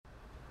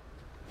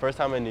First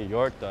time in New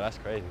York, though, that's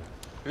crazy.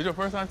 It was your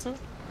first time, too?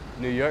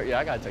 New York? Yeah,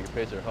 I gotta take a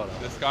picture. Hold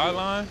on. The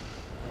skyline?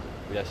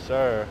 Yes,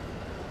 sir.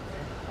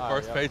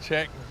 First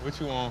paycheck, what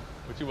you want?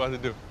 What you about to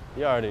do?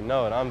 You already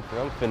know it. I'm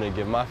finna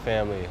give my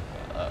family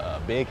a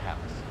big house.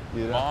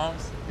 You know?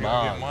 Moms? You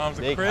gonna get moms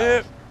a big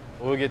crib? House.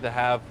 We'll get to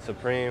have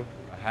Supreme,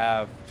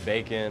 have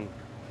bacon,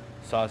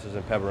 sausage,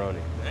 and pepperoni.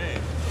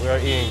 Dang. We are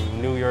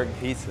eating New York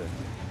pizza.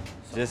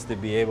 Just to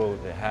be able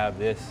to have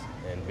this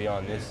and be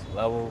on this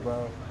level,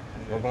 bro,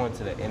 we're going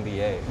to the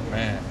NBA.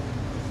 Man.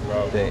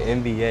 Bro, the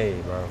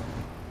NBA, bro.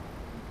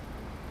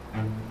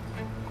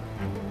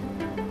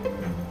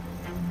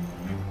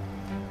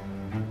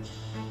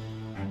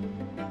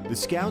 The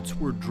scouts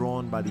were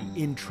drawn by the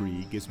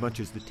intrigue as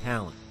much as the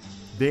talent.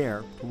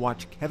 There to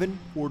watch Kevin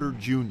Porter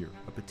Jr.,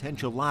 a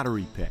potential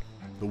lottery pick,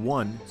 the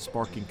one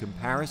sparking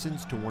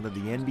comparisons to one of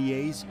the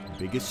NBA's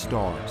biggest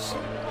stars.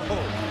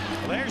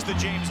 Oh, there's the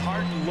James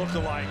Harden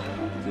look-alike.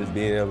 Just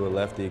being able to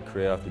lefty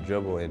create off the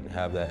dribble and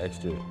have that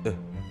extra,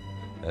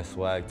 that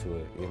swag to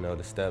it, you know,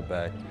 the step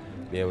back,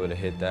 be able to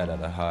hit that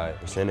at a high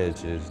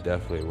percentage is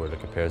definitely where the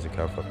comparison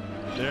comes from.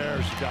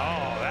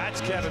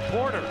 That's Kevin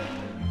Porter.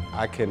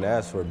 I couldn't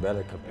ask for a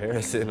better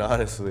comparison,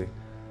 honestly.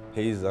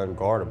 He's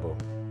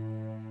unguardable.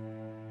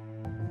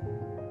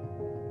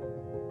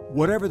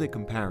 Whatever the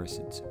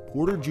comparisons,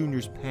 Porter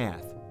Jr.'s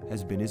path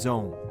has been his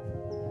own.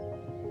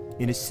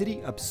 In a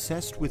city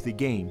obsessed with the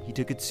game, he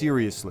took it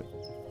seriously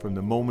from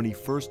the moment he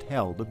first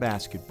held a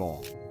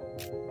basketball.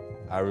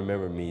 I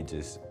remember me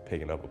just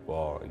picking up a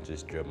ball and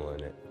just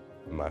dribbling it.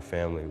 My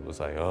family was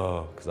like,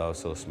 oh, because I was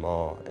so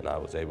small and I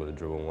was able to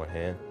dribble in one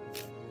hand.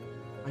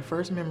 My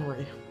first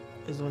memory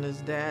is when his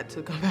dad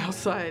took him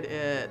outside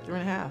at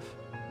 3½.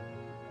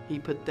 He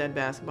put that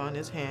basketball in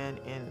his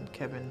hand, and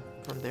Kevin,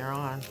 from there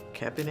on,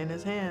 kept it in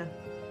his hand.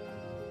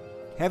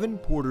 Kevin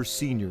Porter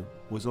Sr.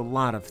 was a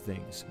lot of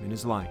things in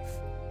his life.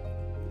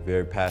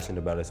 Very passionate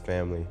about his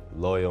family,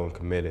 loyal and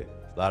committed.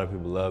 A lot of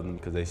people loved him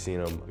because they seen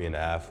him being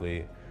an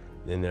athlete.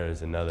 Then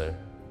there's another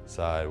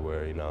side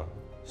where, you know,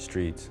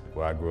 streets,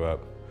 where I grew up,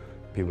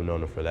 people know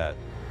him for that.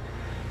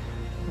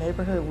 The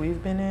neighborhood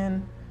we've been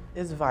in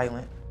is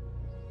violent.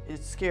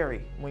 It's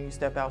scary. When you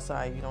step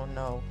outside, you don't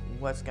know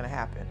what's gonna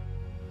happen.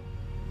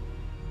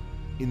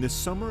 In the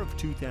summer of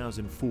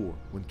 2004,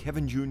 when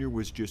Kevin Jr.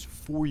 was just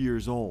 4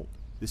 years old,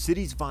 the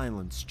city's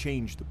violence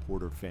changed the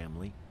Porter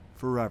family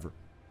forever.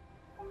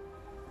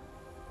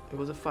 It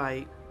was a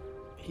fight.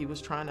 He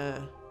was trying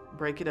to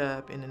break it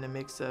up, and in the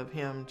mix of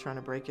him trying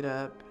to break it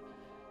up,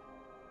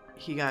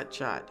 he got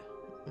shot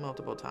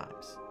multiple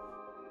times.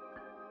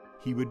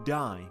 He would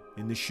die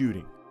in the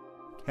shooting.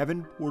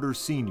 Kevin Porter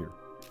Sr.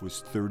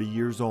 was 30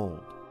 years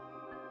old.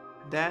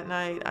 That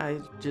night, I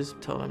just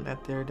told him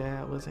that their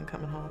dad wasn't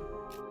coming home.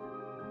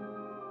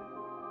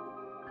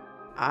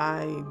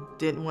 I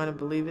didn't want to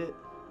believe it.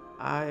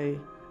 I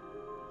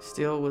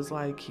still was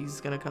like,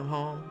 he's gonna come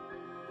home.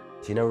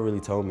 She never really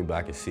told me, but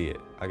I could see it.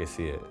 I could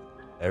see it.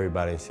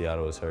 Everybody in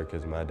Seattle was hurt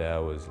because my dad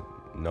was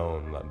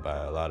known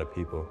by a lot of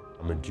people.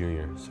 I'm a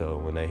junior, so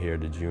when they hear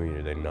the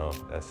junior, they know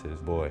that's his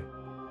boy.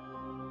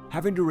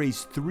 Having to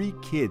raise 3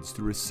 kids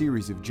through a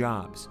series of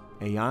jobs,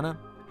 Ayanna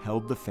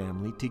held the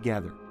family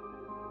together.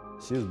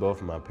 She was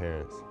both of my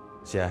parents.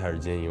 She had her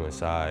genuine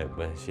side,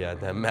 but she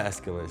had that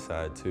masculine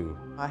side too.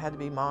 I had to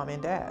be mom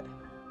and dad,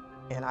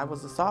 and I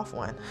was the soft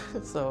one.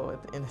 So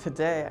at the end of the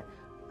day,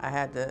 I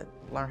had to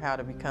learn how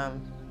to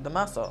become the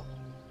muscle.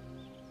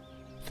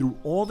 Through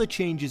all the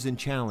changes and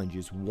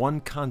challenges,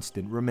 one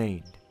constant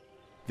remained: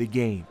 the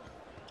game.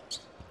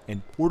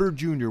 And Porter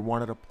Jr.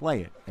 wanted to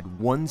play it at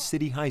one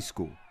city high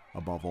school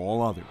above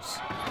all others.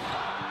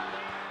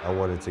 I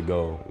wanted to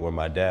go where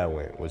my dad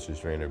went, which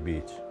was Rainier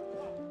Beach.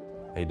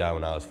 He died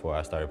when I was 4.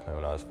 I started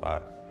playing when I was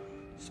 5.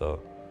 So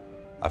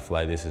I feel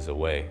like this is a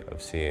way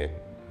of seeing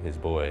his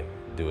boy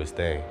do his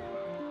thing.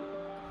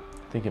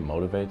 I think it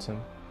motivates him.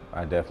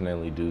 I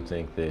definitely do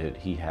think that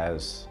he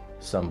has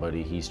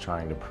somebody he's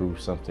trying to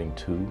prove something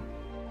to.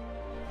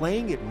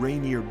 Playing at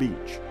Rainier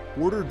Beach,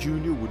 Porter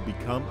Jr. would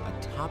become a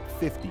top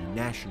 50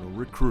 national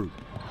recruit.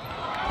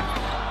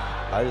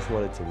 I just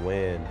wanted to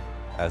win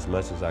as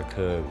much as I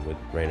could with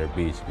Rainier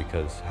Beach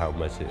because how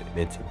much it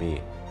meant to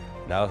me.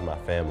 And that was my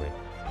family.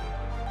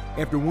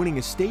 After winning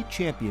a state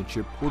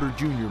championship, Porter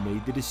Jr.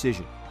 made the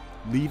decision,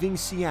 leaving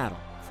Seattle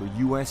for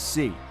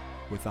USC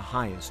with the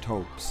highest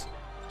hopes.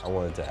 I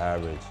wanted to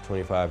average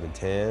 25 and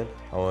 10.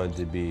 I wanted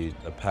to be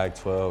a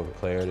Pac-12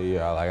 player of the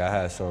year. I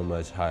had so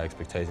much high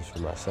expectations for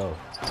myself.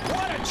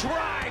 What a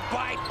drive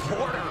by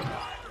Porter!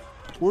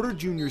 Porter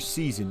Jr.'s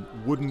season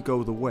wouldn't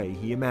go the way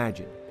he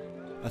imagined.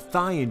 A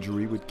thigh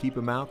injury would keep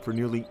him out for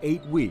nearly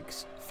 8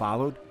 weeks,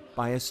 followed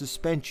by a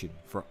suspension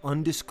for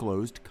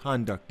undisclosed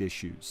conduct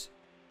issues.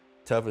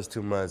 Toughest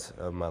 2 months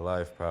of my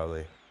life,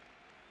 probably.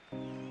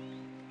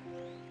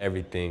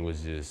 Everything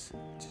was just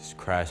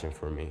crashing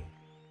for me.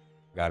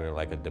 Got in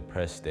like a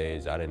depressed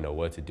stage. I didn't know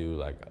what to do.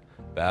 Like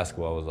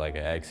basketball was like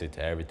an exit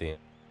to everything.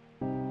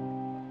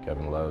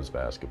 Kevin loves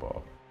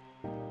basketball.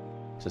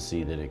 To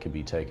see that it could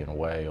be taken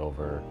away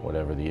over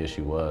whatever the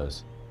issue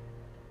was,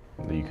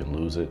 that you can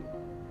lose it,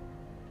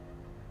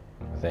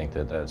 I think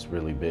that that's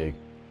really big.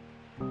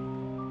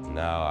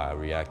 Now I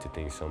react to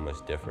things so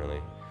much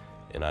differently.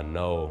 And I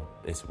know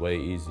it's way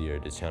easier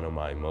to channel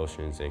my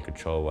emotions and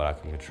control what I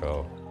can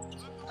control.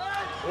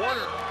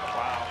 Porter.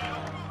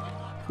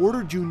 Wow.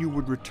 Porter Jr.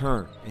 would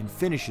return and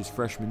finish his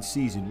freshman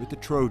season with the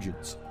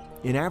Trojans.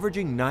 In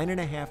averaging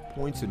 9.5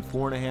 points and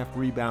 4.5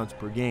 rebounds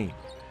per game,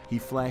 he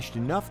flashed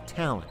enough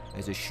talent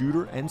as a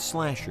shooter and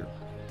slasher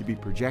to be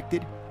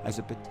projected as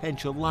a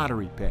potential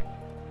lottery pick.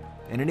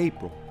 And in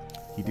April,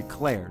 he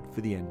declared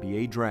for the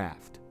NBA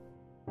draft.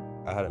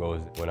 I had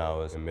goals when I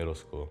was in middle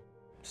school.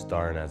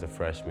 Starting as a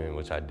freshman,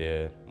 which I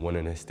did.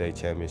 Winning the state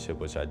championship,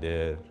 which I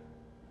did.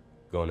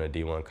 Going to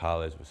D1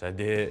 college, which I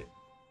did.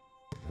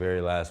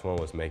 Very last one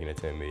was making it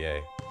to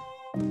NBA.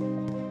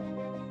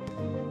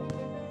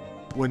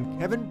 When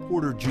Kevin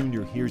Porter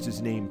Jr. hears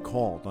his name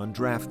called on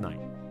draft night,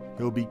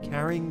 he'll be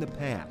carrying the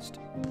past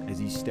as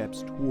he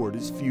steps toward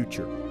his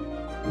future,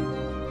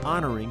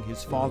 honoring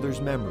his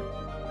father's memory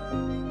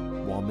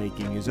while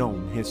making his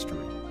own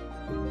history.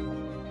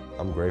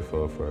 I'm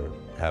grateful for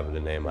having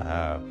the name I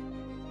have.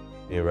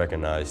 Being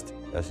recognized,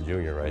 that's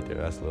Junior right there,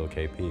 that's little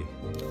KP.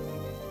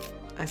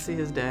 I see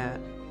his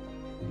dad.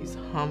 He's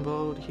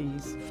humbled,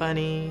 he's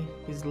funny,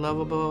 he's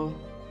lovable.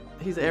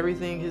 He's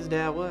everything his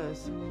dad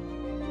was.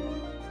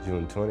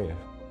 June 20th,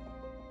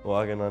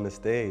 walking on the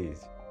stage,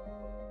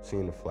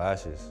 seeing the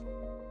flashes,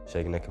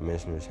 shaking the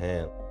commissioner's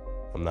hand.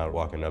 I'm not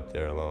walking up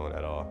there alone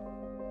at all.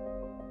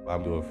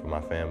 I'm doing it for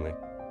my family.